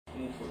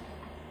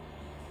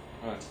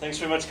All right. Thanks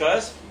very much,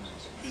 guys.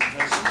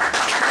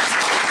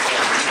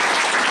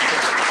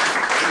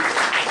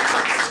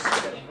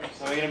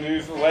 So we're going to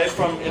move away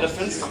from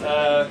elephants.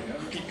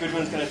 Pete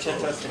Goodman's going to chat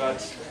to us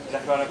about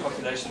black rhino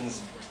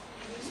populations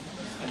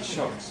and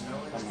sharks.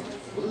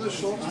 What are the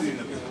sharks doing?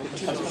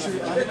 You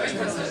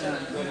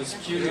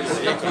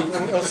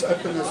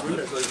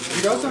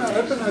guys want to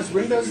open those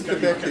windows at the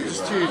back there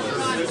just to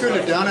cool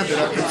it down a bit?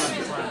 I can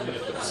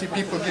see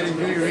people getting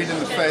really red in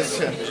the face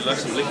here. Would you like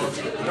some liquid?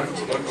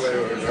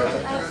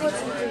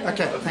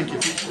 Okay, thank you.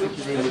 Thank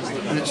you very much.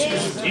 And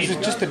is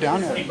it just a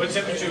downer? What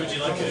temperature would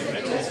you like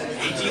it?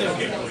 18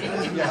 okay?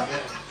 Yeah.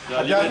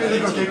 Yeah, it is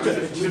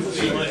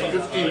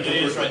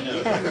right now.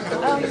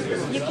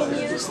 You can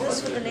use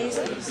this with the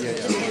laser. Just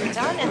leave it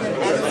down and then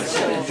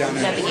add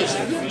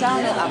navigation. Down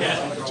and up.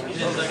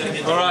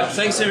 All right,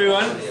 thanks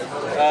everyone.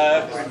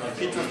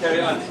 Pete will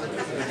carry on.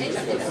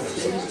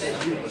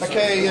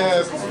 Okay,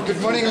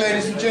 good morning,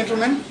 ladies and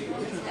gentlemen.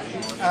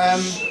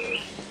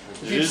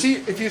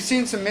 If you've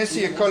seen some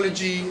messy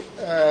ecology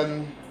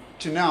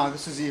to now,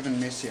 this is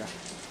even messier.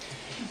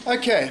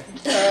 Okay.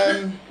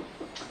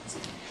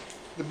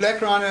 The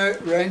Black Rhino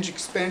Range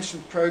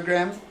Expansion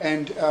Program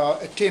and our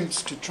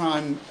attempts to try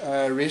and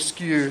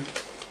rescue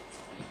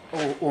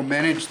or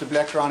manage the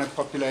black rhino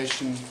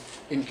population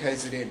in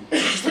KZN.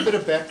 Just a bit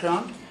of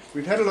background.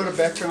 We've had a lot of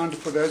background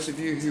for those of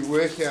you who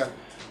were here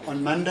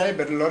on Monday,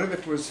 but a lot of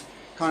it was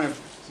kind of,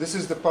 this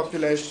is the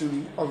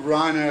population of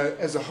rhino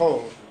as a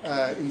whole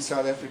in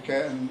South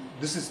Africa, and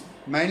this is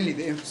mainly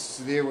the emphasis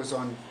there was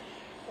on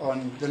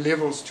the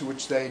levels to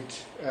which they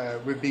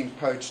were being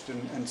poached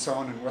and so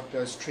on, and what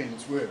those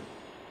trends were.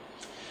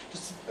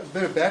 Just a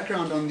bit of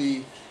background on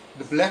the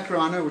black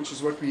rhino, which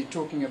is what we're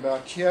talking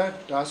about here,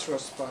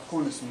 Diceros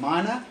bicornis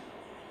minor.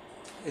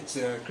 It's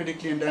a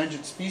critically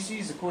endangered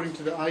species according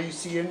to the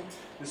IUCN.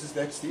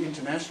 That's the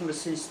international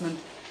assessment.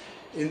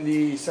 In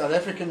the South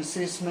African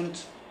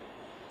assessment,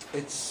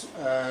 it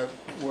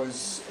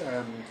was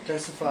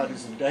classified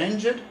as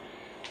endangered,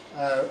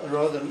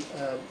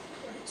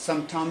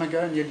 some time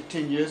ago, nearly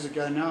 10 years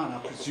ago now, and I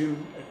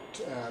presume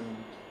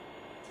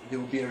there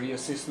will be a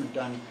reassessment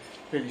done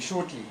fairly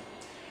shortly.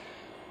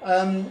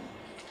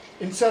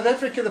 In South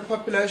Africa, the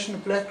population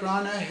of black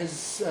rhino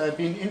has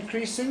been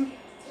increasing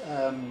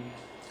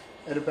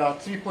at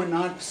about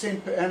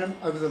 3.9% per annum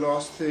over the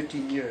last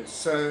 13 years.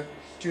 So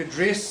to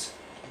address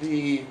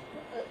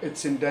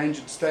its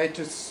endangered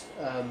status,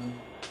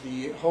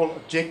 the whole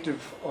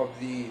objective of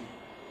the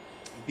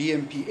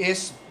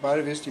BMPS,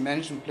 Biodiversity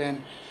Management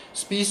Plan,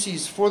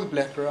 species for the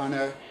black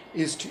rhino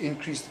is to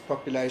increase the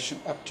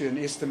population up to an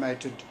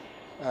estimated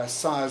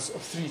size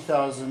of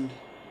 3,000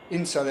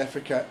 in South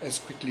Africa as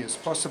quickly as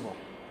possible.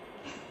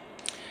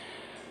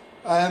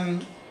 Now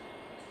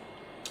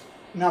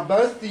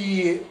both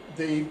the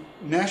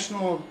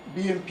national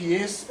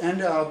BMPS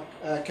and our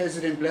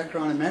KZN Black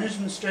Rhino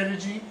Management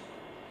Strategy,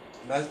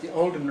 both the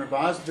old and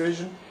revised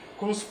version,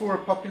 calls for a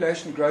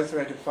population growth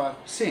rate of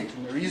 5%.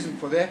 And the reason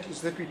for that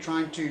is that we're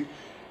trying to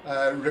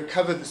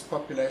recover this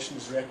population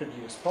as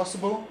rapidly as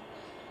possible.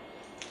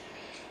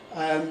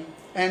 And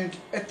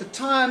at the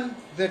time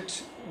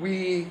that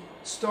we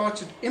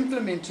started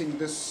implementing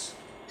this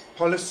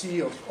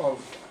policy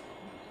of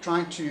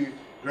trying to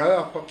grow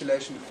our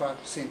population at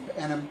 5% per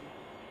annum,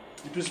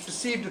 it was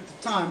perceived at the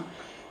time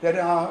that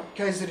our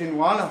KZN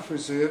wildlife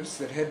reserves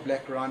that had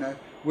black rhino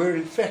were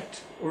in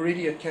fact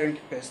already at carrying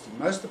capacity.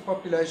 Most of the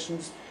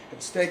populations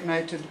had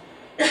stagnated,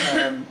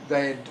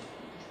 they'd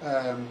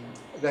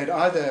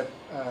either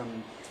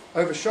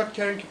overshot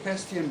carrying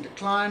capacity and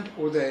declined,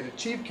 or they had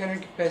achieved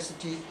carrying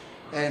capacity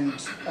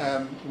and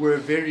were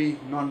very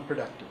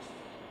non-productive.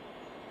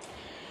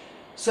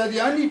 So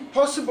the only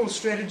possible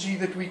strategy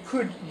that we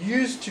could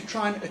use to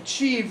try and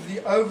achieve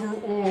the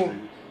overall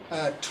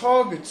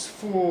targets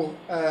for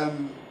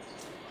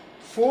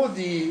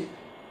the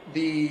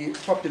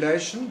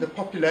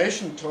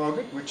population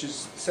target, which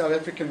is South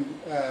African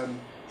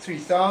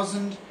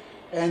 3,000,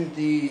 and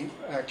the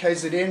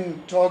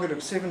KZN target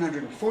of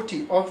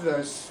 740 of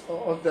those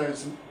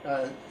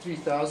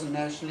 3,000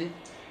 nationally,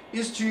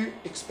 is to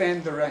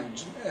expand the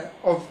range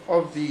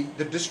of the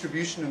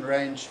distribution and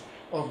range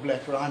of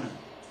black rhino.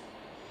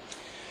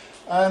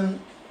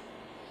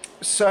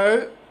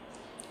 So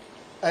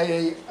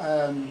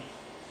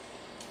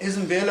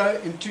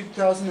Ezemvelo in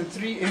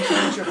 2003 entered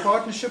into a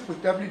partnership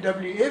with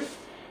WWF,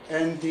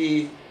 and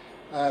the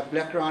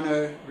Black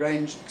Rhino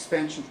Range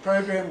Expansion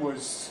Program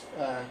was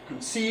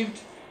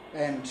conceived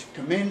and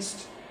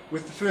commenced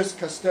with the first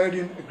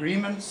custodian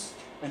agreements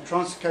and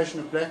translocation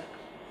of black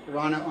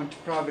rhino onto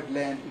private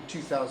land in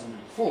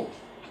 2004.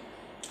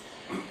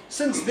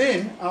 Since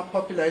then, our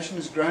population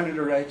has grown at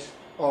a rate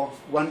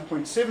of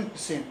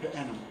 1.7% per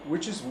annum,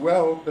 which is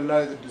well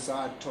below the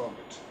desired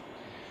target.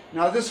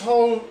 Now, this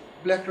whole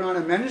Black Rhino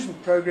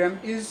Management Program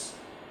is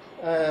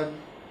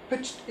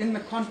pitched in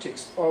the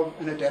context of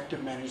an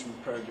adaptive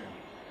management program.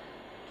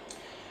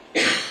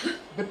 A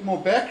bit more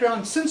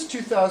background: since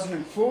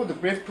 2004, the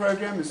BREF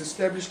program has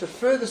established a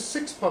further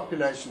 6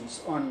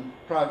 populations on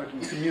private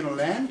and communal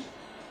land.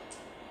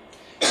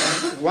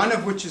 And one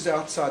of which is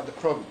outside the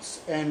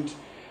province. And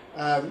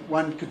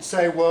one could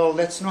say, well,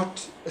 that's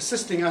not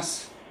assisting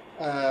us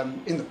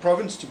in the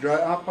province to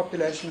grow our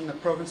population in the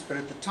province, but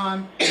at the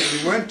time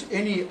there weren't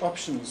any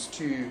options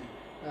to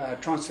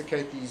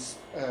translocate these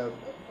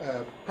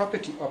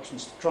property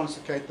options to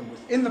translocate them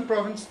within the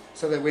province,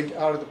 so they went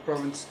out of the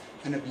province,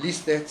 and at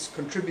least that's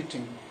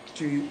contributing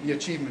to the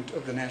achievement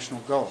of the national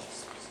goal.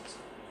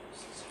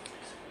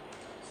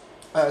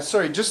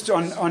 Sorry, just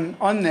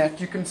on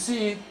that, you can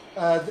see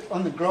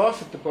on the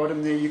graph at the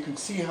bottom there, you can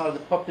see how the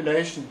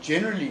population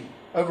generally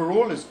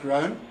overall has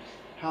grown,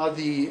 how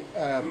the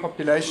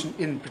population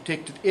in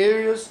protected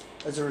areas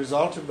as a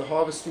result of the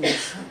harvesting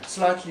has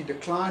slightly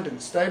declined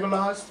and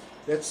stabilized.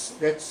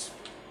 That's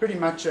pretty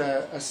much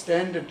a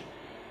standard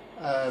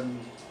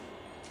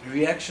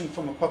reaction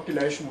from a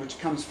population which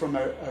comes from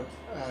a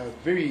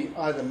very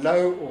either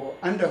low or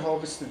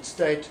under-harvested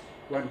state.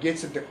 One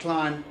gets a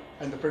decline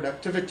and the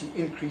productivity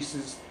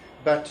increases,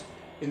 but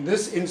in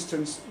this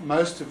instance,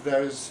 most of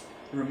those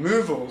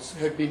removals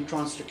have been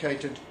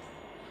translocated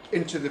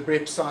into the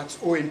BREP sites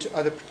or into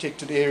other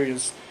protected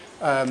areas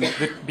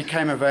that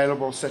became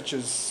available, such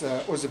as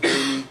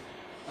Ozabeni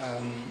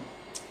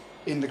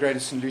in the Greater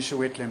St. Lucia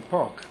Wetland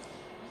Park.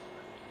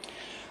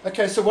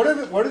 Okay, so what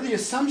are the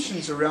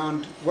assumptions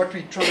around what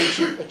we're trying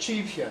to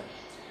achieve here?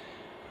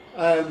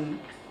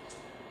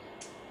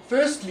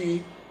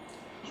 Firstly,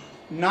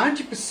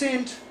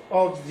 90%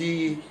 of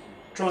the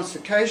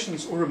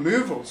translocations or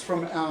removals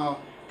from our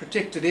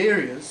protected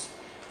areas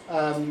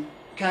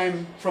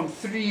came from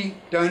 3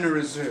 donor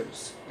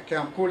reserves. Okay,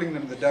 I'm calling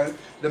them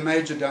the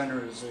major donor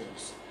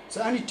reserves.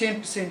 So only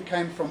 10%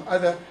 came from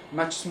other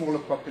much smaller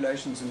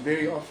populations, and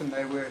very often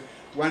they were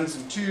 1s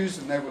and 2s,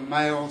 and they were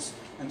males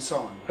and so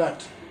on.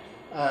 But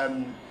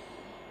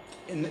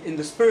in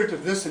the spirit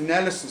of this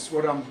analysis,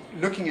 what I'm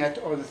looking at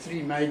are the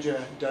 3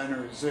 major donor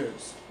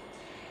reserves.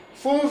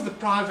 4 of the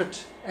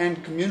private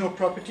and communal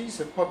properties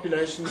have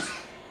populations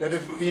that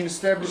have been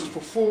established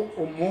for 4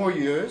 or more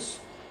years,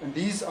 and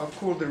these are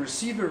called the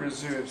receiver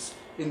reserves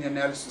in the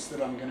analysis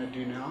that I'm going to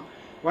do now.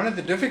 One of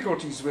the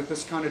difficulties with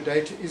this kind of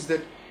data is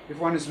that if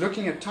one is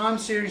looking at time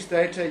series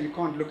data, you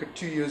can't look at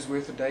 2 years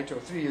worth of data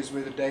or 3 years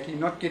worth of data.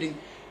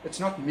 It's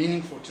not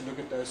meaningful to look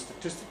at those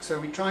statistics.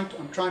 So I'm trying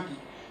to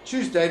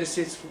choose data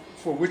sets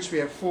for which we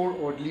have 4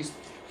 or at least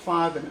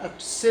 5 and up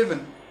to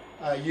 7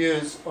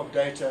 years of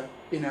data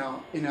in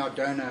our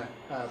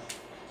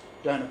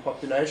donor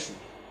population.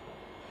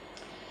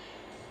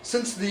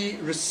 Since the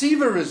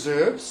receiver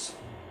reserves,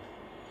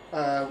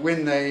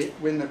 when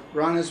the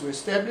rhinos were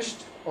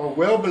established, are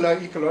well below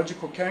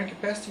ecological carrying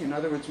capacity, in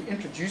other words, we're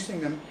introducing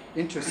them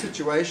into a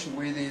situation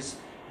where there's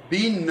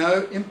been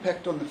no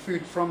impact on the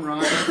food from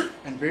rhino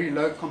and very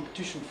low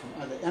competition from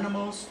other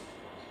animals,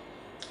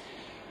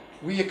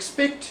 we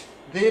expect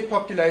their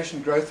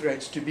population growth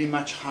rates to be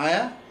much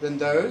higher than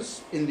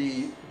those in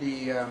the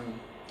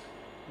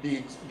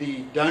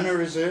donor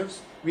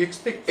reserves. We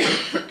expect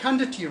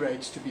fecundity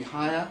rates to be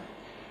higher,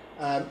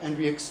 and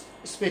we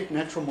expect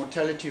natural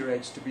mortality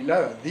rates to be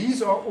lower.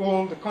 These are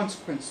all the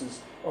consequences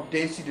of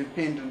density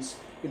dependence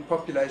in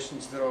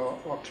populations that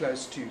are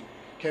close to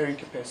carrying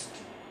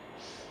capacity.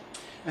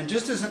 And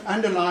just as an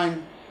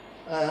underlying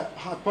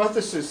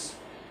hypothesis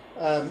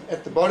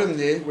at the bottom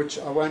there, which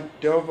I won't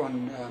delve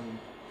on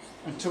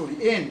until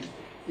the end,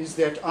 is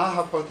that I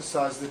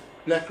hypothesize that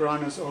black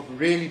rhinos are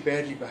really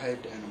badly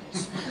behaved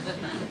animals.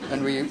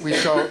 And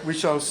we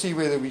shall see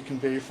whether we can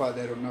verify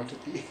that or not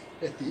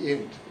at the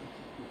end.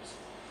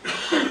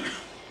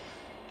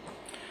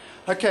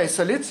 Okay,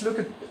 so let's look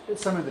at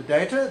some of the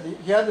data.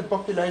 Here are the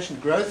population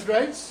growth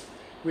rates.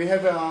 We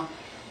have on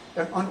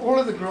all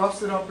of the graphs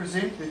that I'll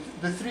present,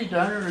 the 3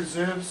 donor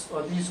reserves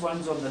are these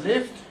ones on the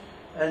left,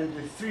 and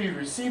the 3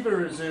 receiver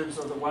reserves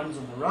are the ones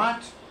on the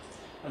right.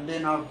 And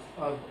then I've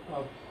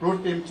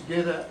brought them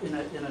together in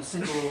a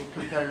single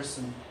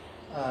comparison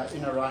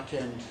in a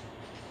right-hand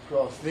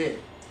graph there.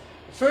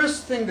 The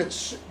first thing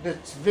that's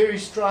very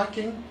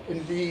striking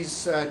in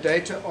these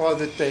data are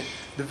that the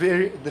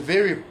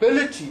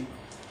variability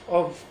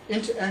of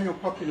interannual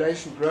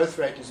population growth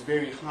rate is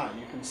very high.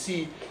 You can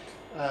see,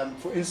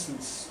 for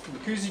instance,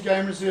 Mkuzi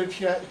Game Reserve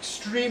here,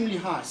 extremely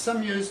high.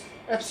 Some years,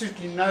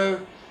 absolutely no,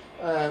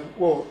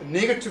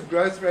 negative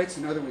growth rates.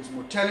 In other words,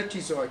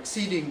 mortalities are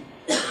exceeding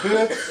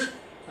births,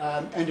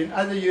 and in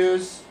other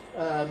years,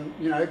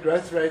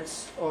 growth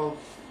rates of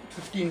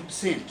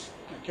 15%.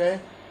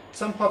 Okay,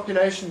 some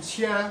populations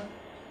here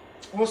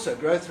also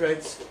growth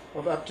rates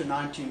of up to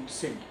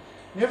 19%.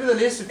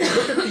 Nevertheless, if you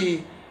look at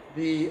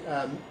the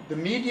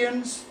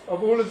medians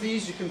of all of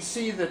these, you can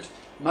see that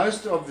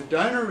most of the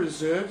donor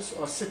reserves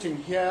are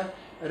sitting here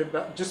at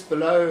about just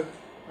below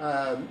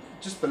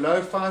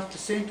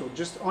 5% or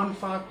just on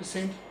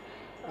 5%.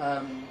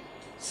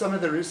 Some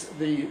of the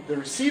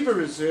receiver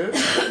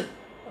reserves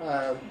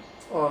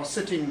are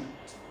sitting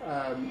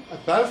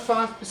above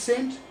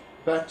 5%,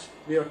 but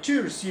there are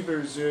 2 receiver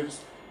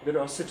reserves that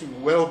are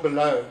sitting well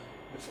below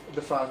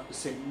the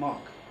 5%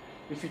 mark.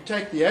 If you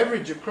take the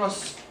average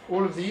across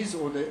all of these,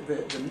 or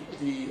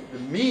the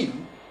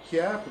mean,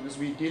 here, because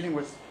we're dealing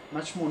with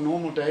much more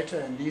normal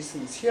data and these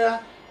things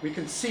here, we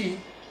can see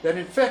that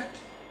in fact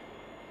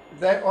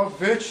they are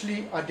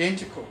virtually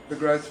identical, the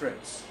growth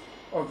rates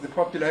of the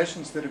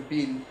populations that have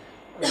been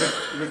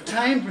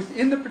retained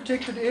within the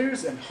protected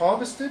areas and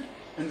harvested,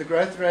 and the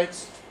growth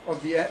rates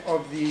of the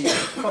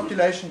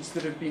populations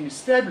that have been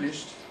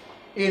established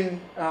in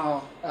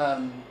our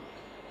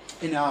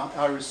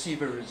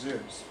receiver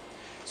reserves.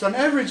 So on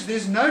average,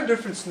 there's no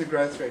difference in the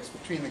growth rates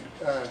between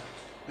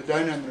the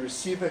donor and the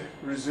receiver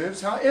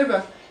reserves.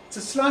 However, it's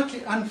a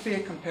slightly unfair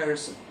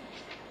comparison.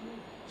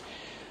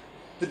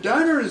 The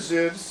donor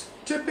reserves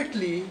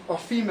typically are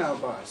female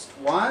biased.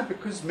 Why?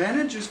 Because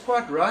managers,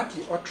 quite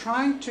rightly, are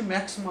trying to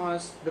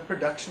maximize the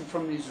production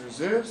from these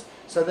reserves,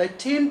 so they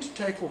tend to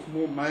take off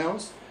more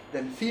males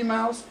than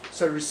females.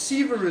 So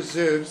receiver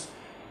reserves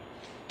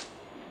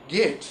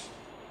get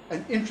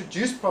an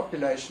introduced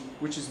population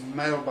which is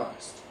male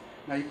biased.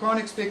 Now you can't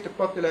expect a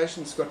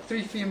population that's got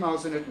 3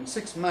 females in it and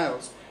 6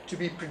 males to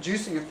be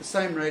producing at the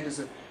same rate as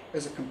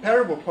a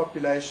comparable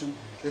population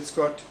that's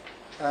got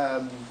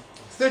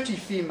 30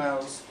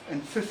 females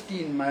and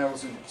 15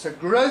 males in it. So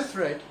growth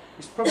rate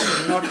is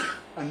probably not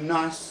a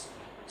nice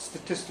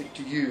statistic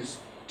to use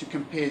to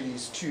compare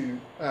these two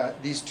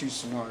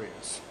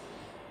scenarios.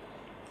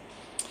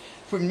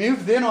 If we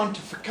move then on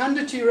to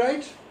fecundity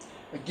rate,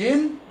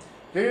 again,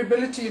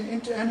 variability in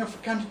interannual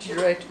fecundity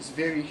rate is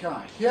very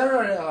high. Here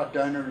are our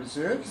donor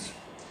reserves,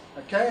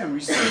 okay, and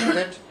we see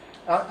that,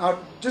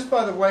 just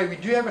by the way, we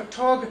do have a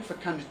target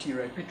fecundity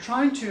rate. We're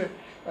trying to,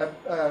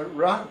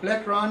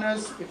 black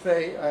rhinos, if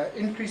they are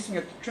increasing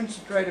at the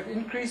intrinsic rate of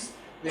increase,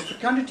 their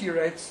fecundity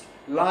rates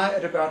lie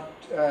at about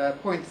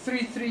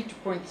 0.33 to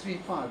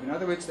 0.35. In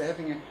other words, they're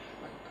having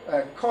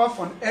a calf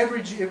on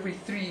average every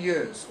 3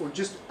 years, or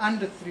just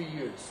under 3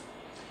 years.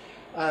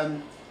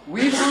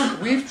 We've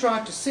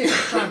tried to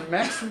try and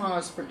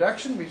maximize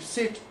production. We've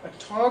set a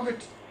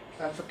target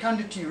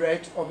fecundity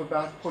rate of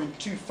about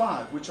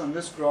 0.25, which on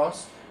this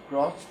graph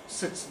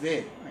sits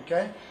there.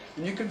 Okay,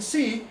 and you can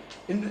see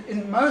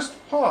in most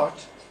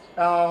part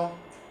our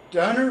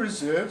donor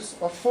reserves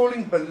are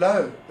falling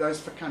below those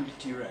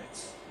fecundity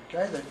rates.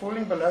 Okay, they're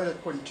falling below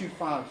that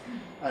 0.25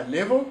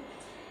 level.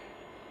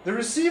 The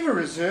receiver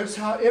reserves,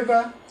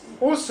 however,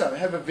 also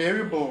have a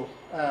variable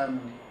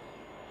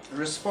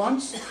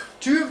response.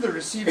 2 of the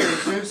receiver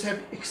reserves have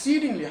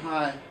exceedingly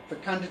high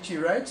fecundity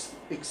rates,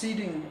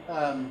 exceeding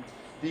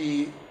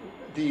the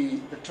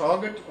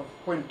target of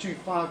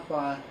 0.25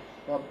 by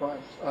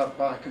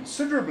a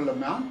considerable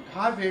amount.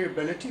 High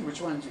variability,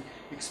 which one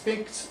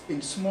expects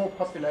in small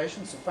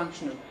populations, a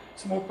function of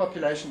small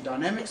population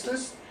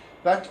dynamics.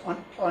 But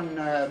on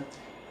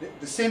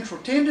the central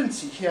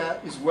tendency here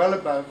is well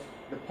above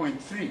the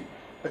 0.3.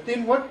 But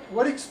then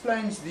what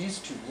explains these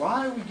two?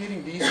 Why are we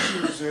getting these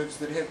 2 reserves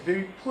that have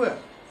very poor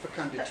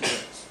fecundity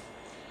rates?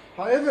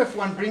 However, if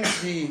one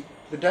brings the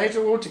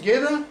data all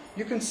together,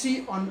 you can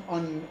see on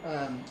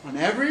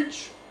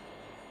average,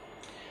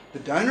 the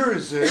donor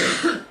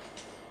reserves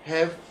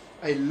have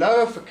a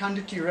lower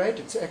fecundity rate.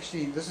 It's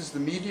actually, this is the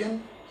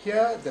median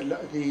here,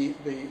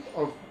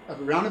 of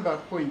around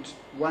about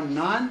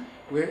 0.19,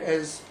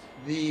 whereas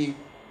the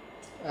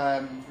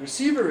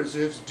receiver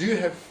reserves do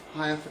have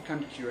higher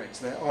fecundity rates.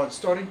 They are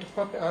starting to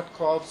pop out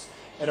calves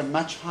at a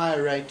much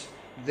higher rate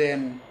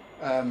than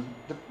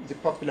the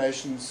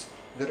populations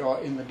that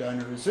are in the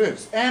donor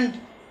reserves. And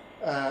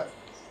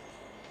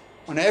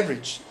on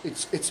average,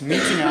 it's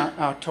meeting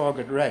our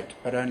target rate,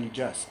 but only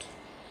just.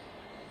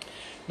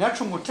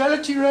 Natural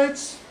mortality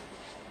rates,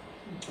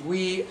 how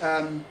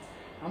am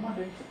I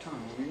doing for time?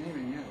 Are we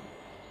anywhere near?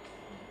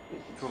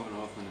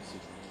 12.5 minutes.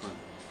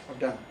 I've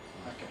done.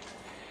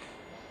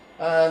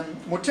 Okay.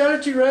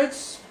 Mortality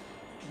rates,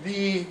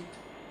 the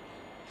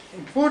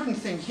important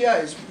thing here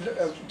is,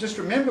 just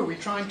remember,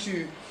 we're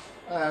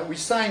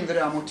saying that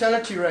our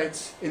mortality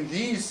rates in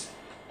these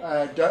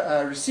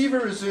receiver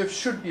reserves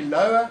should be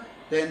lower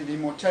than the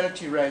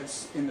mortality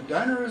rates in the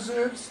donor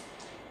reserves.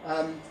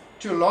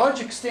 To a large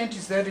extent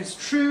that is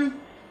true,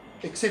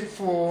 except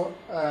for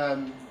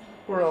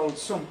poor old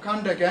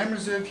Somkanda Game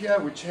Reserve here,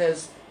 which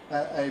has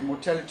a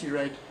mortality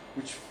rate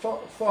which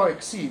far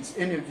exceeds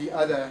any of the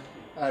other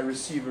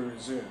receiver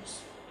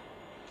reserves.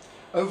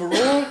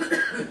 Overall,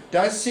 it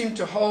does seem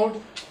to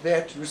hold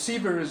that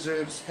receiver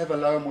reserves have a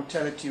lower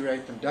mortality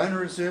rate than donor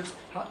reserves.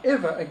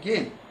 However,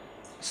 again,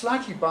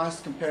 slightly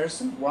biased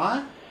comparison.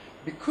 Why?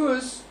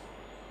 Because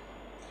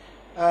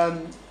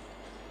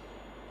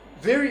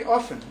very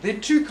often, there are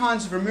 2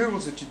 kinds of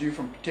removals that you do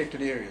from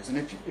protected areas. And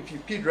if you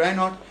Pied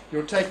Reinhardt,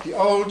 you'll take the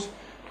old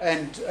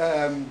and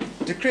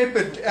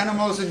decrepit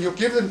animals and you'll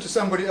give them to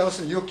somebody else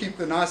and you'll keep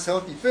the nice,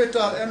 healthy,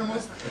 fertile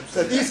animals.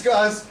 So these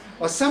guys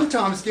are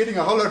sometimes getting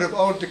a whole lot of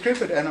old,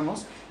 decrepit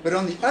animals. But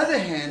on the other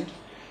hand,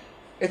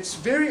 it's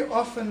very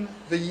often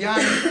the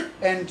young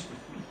and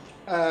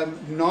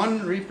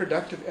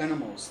non-reproductive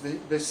animals,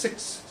 the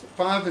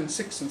 5 and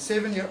 6 and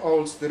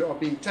 7-year-olds that are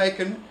being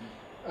taken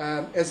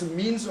as a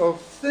means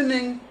of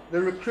thinning the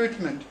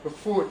recruitment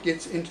before it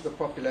gets into the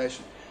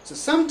population. So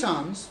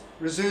sometimes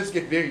reserves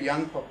get very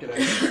young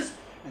populations,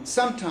 and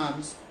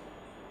sometimes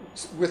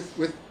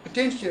with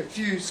potentially a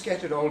few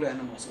scattered old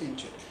animals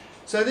into it.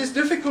 So there's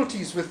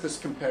difficulties with this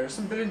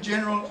comparison, but in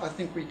general, I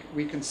think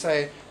we can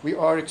say we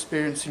are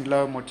experiencing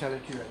lower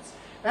mortality rates.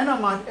 And I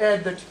might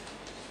add that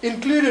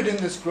included in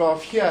this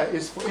graph here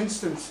is, for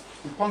instance,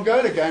 in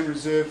Pongola Game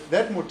Reserve,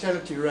 that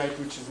mortality rate,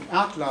 which is an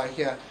outlier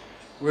here,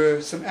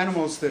 were some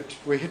animals that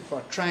were hit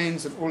by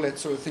trains and all that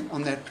sort of thing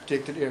on that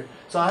protected area.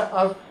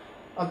 So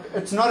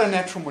it's not a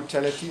natural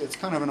mortality, it's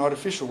kind of an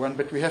artificial one,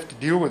 but we have to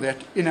deal with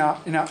that in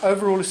our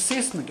overall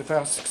assessment of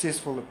how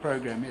successful the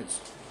program is.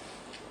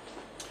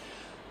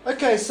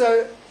 Okay,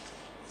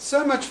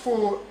 so much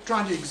for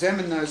trying to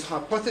examine those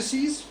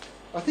hypotheses.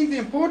 I think the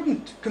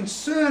important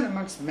concern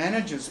amongst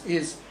managers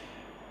is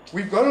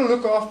we've got to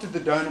look after the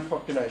donor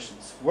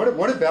populations. What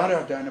about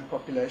our donor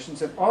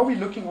populations, and are we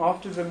looking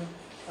after them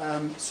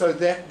so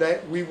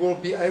that we will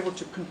be able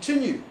to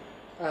continue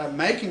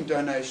making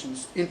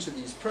donations into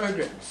these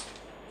programs?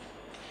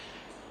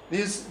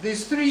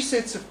 There's three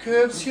sets of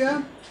curves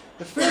here.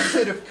 The first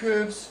set of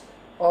curves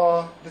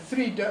are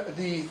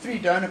the three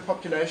donor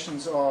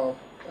populations are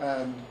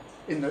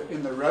in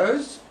the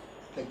rows.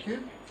 Thank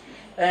you.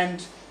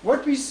 And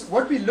what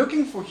we're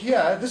looking for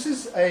here, this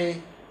is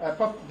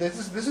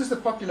this is the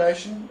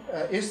population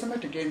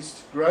estimate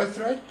against growth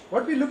rate.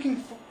 What we're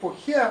looking for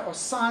here are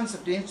signs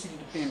of density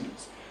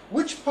dependence.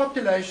 Which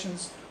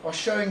populations are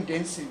showing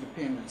density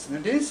dependence? And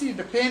the density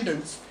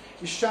dependence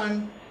is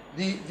shown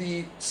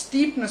the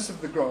steepness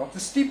of the graph. The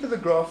steeper the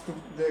graph,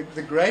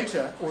 the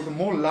greater or the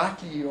more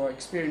likely you are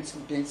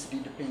experiencing density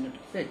dependent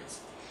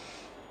effects.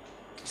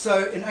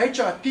 So in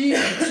HIP,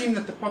 we've seen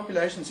that the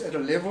population is at a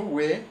level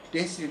where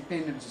density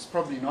dependence is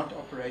probably not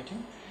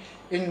operating.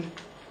 In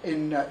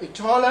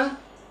Itala,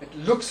 it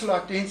looks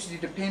like density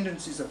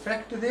dependence is a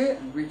factor there,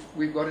 and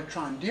we've got to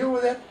try and deal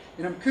with that.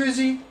 In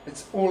Mkuzi,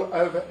 it's all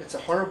over. It's a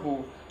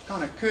horrible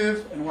kind of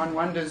curve, and one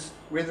wonders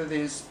whether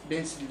there's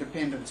density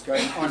dependence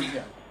going on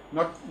here.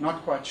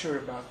 Not quite sure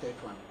about that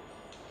one.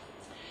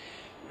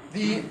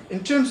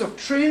 In terms of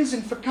trends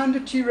in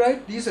fecundity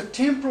rate, these are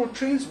temporal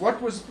trends. What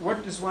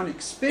does one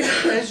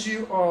expect as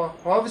you are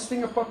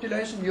harvesting a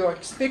population? You are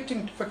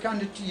expecting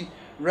fecundity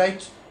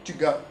rate to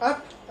go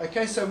up.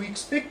 Okay, so we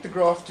expect the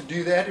graph to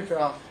do that if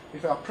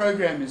our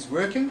program is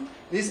working.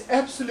 There's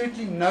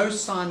absolutely no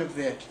sign of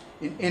that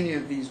in any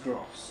of these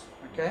graphs.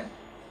 Okay,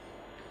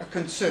 a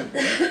concern.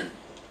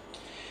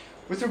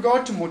 With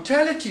regard to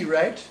mortality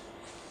rate,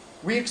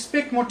 we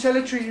expect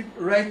mortality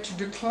rate to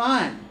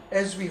decline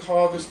as we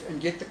harvest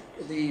and get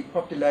the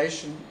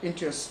population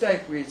into a state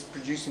where it's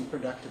producing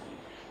productively.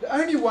 The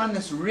only one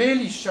that's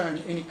really shown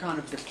any kind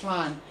of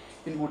decline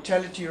in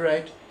mortality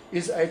rate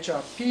is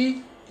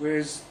HRP,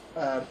 whereas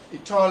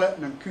Itala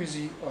and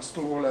Mkuzi are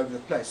still all over the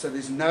place. So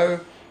there's no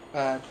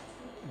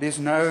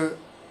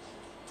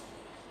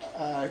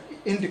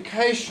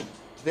indication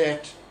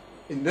that,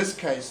 in this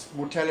case,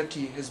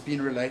 mortality has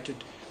been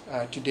related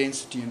to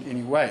density in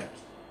any way.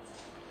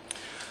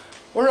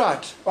 All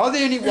right, are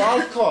there any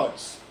wild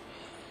cards?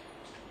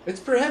 It's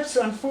perhaps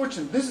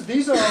unfortunate.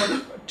 These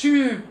are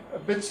two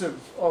bits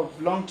of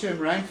long-term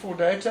rainfall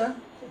data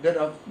that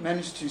I've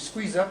managed to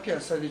squeeze up here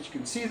so that you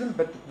can see them,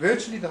 but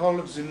virtually the whole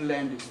of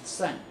Zululand is the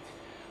same.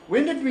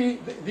 When did we,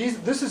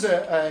 this is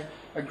a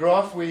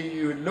graph where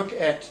you would look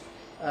at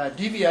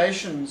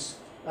deviations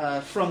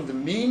from the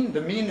mean.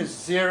 The mean is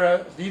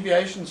 0.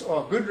 Deviations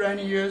are good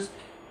rainy years.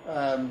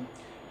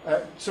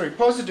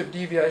 Positive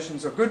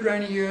deviations are good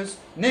rainy years.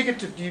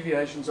 Negative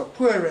deviations are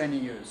poor rainy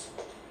years.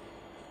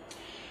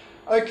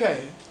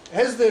 Okay,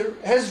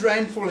 has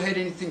rainfall had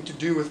anything to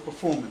do with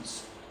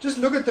performance? Just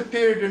look at the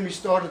period when we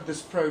started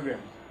this program.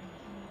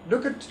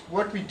 Look at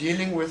what we're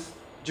dealing with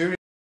during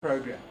the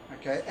program.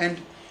 Okay, and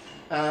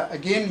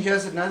again,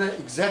 here's another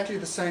exactly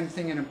the same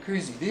thing in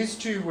Mkuzi. These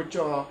two, which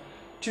are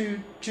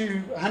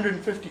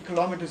 250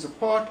 kilometers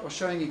apart, are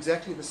showing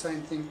exactly the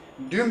same thing.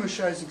 Ndumu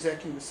shows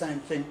exactly the same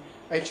thing.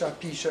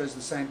 HIP shows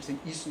the same thing.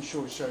 Eastern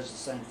Shore shows the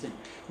same thing.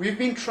 We've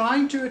been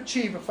trying to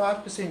achieve a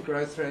 5%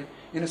 growth rate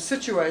in a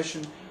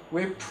situation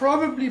where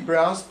probably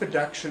browse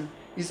production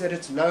is at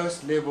its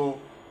lowest level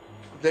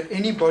that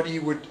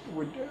anybody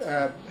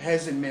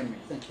has in memory.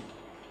 Thank you.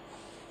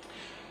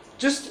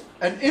 Just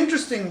an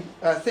interesting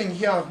thing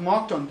here I've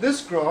marked on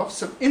this graph,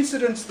 some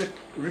incidents that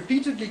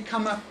repeatedly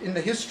come up in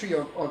the history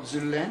of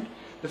Zululand.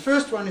 The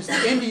first one is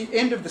the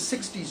end of the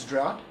 60s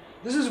drought.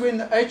 This is when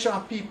the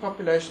HRP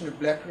population of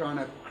black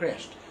rhino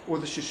crashed, or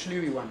the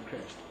Shishlui one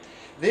crashed.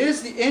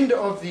 There's the end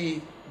of the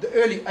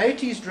early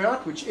 80s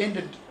drought, which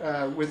ended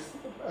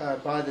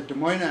by the Des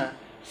Moines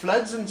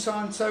floods and so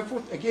on and so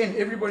forth. Again,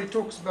 everybody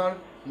talks about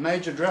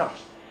major drought.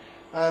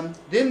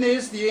 Then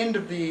there's the end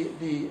of the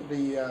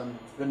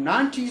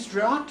 90s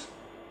drought.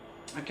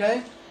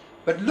 Okay,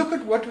 but look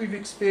at what we've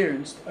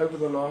experienced over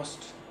the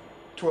last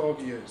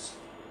 12 years.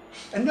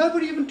 And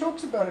nobody even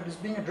talks about it as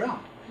being a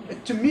drought.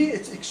 To me,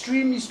 it's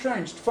extremely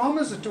strange.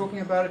 Farmers are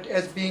talking about it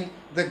as being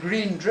the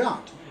green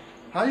drought.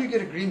 How you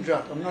get a green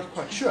drought, I'm not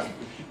quite sure.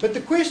 But the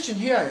question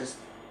here is,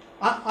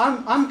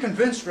 I'm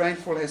convinced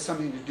rainfall has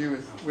something to do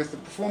with the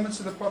performance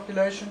of the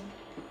population.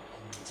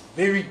 It's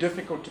very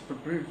difficult to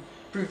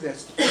prove that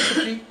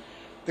statistically.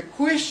 The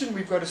question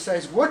we've got to say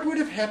is, what would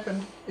have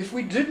happened if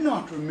we did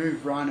not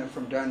remove rhino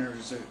from donor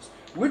reserves?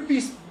 Would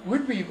we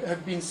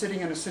have been sitting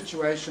in a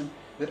situation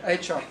that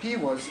HRP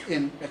was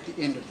in at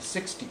the end of the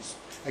 60s?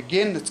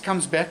 Again, that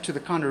comes back to the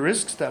kind of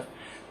risk stuff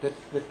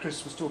that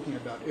Chris was talking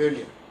about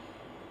earlier.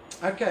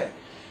 Okay,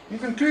 in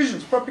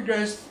conclusions,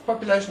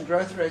 population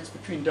growth rates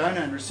between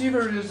donor and receiver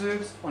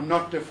reserves are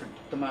not different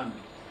at the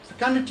moment.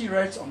 Fecundity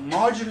rates are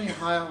marginally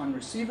higher on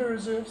receiver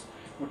reserves.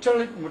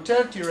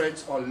 Mortality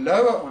rates are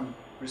lower on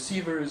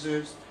receiver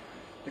reserves.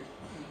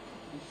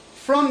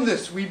 From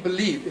this, we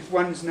believe, if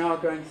one is now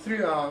going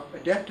through our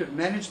adaptive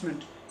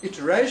management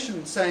iteration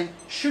and saying,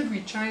 should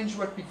we change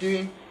what we're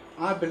doing,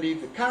 I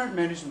believe the current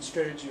management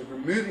strategy of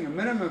removing a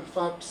minimum of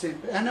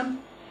 5% per annum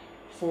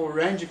for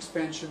range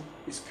expansion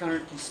is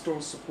currently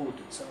still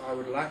supported. So I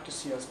would like to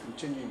see us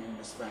continuing in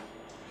this vein.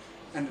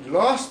 And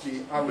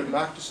lastly, I would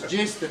like to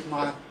suggest that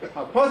my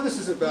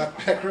hypothesis about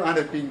black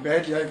rhino being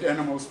badly behaved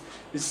animals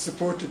is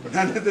supported, but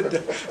none of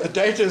the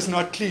data is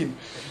not clean.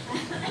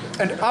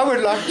 And I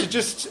would like to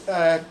just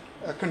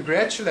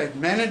congratulate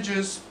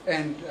managers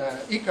and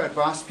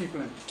eco-advice people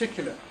in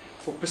particular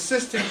for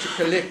persisting to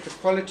collect the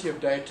quality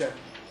of data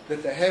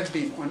that they have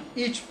been on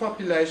each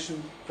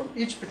population from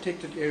each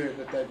protected area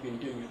that they've been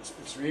doing.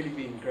 It's really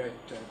been great.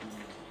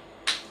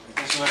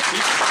 Thanks so much,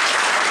 Pete.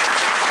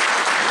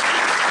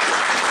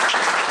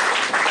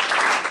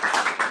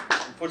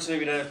 Unfortunately,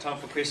 we don't have time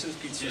for questions.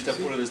 Pete's used up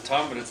all of his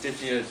time, but it's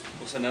definitely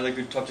also another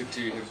good topic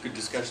to have a good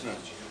discussion on.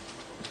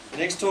 The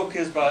next talk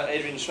is by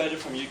Adrian Schrader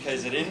from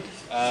UKZN,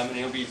 and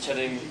he'll be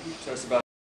chatting to us about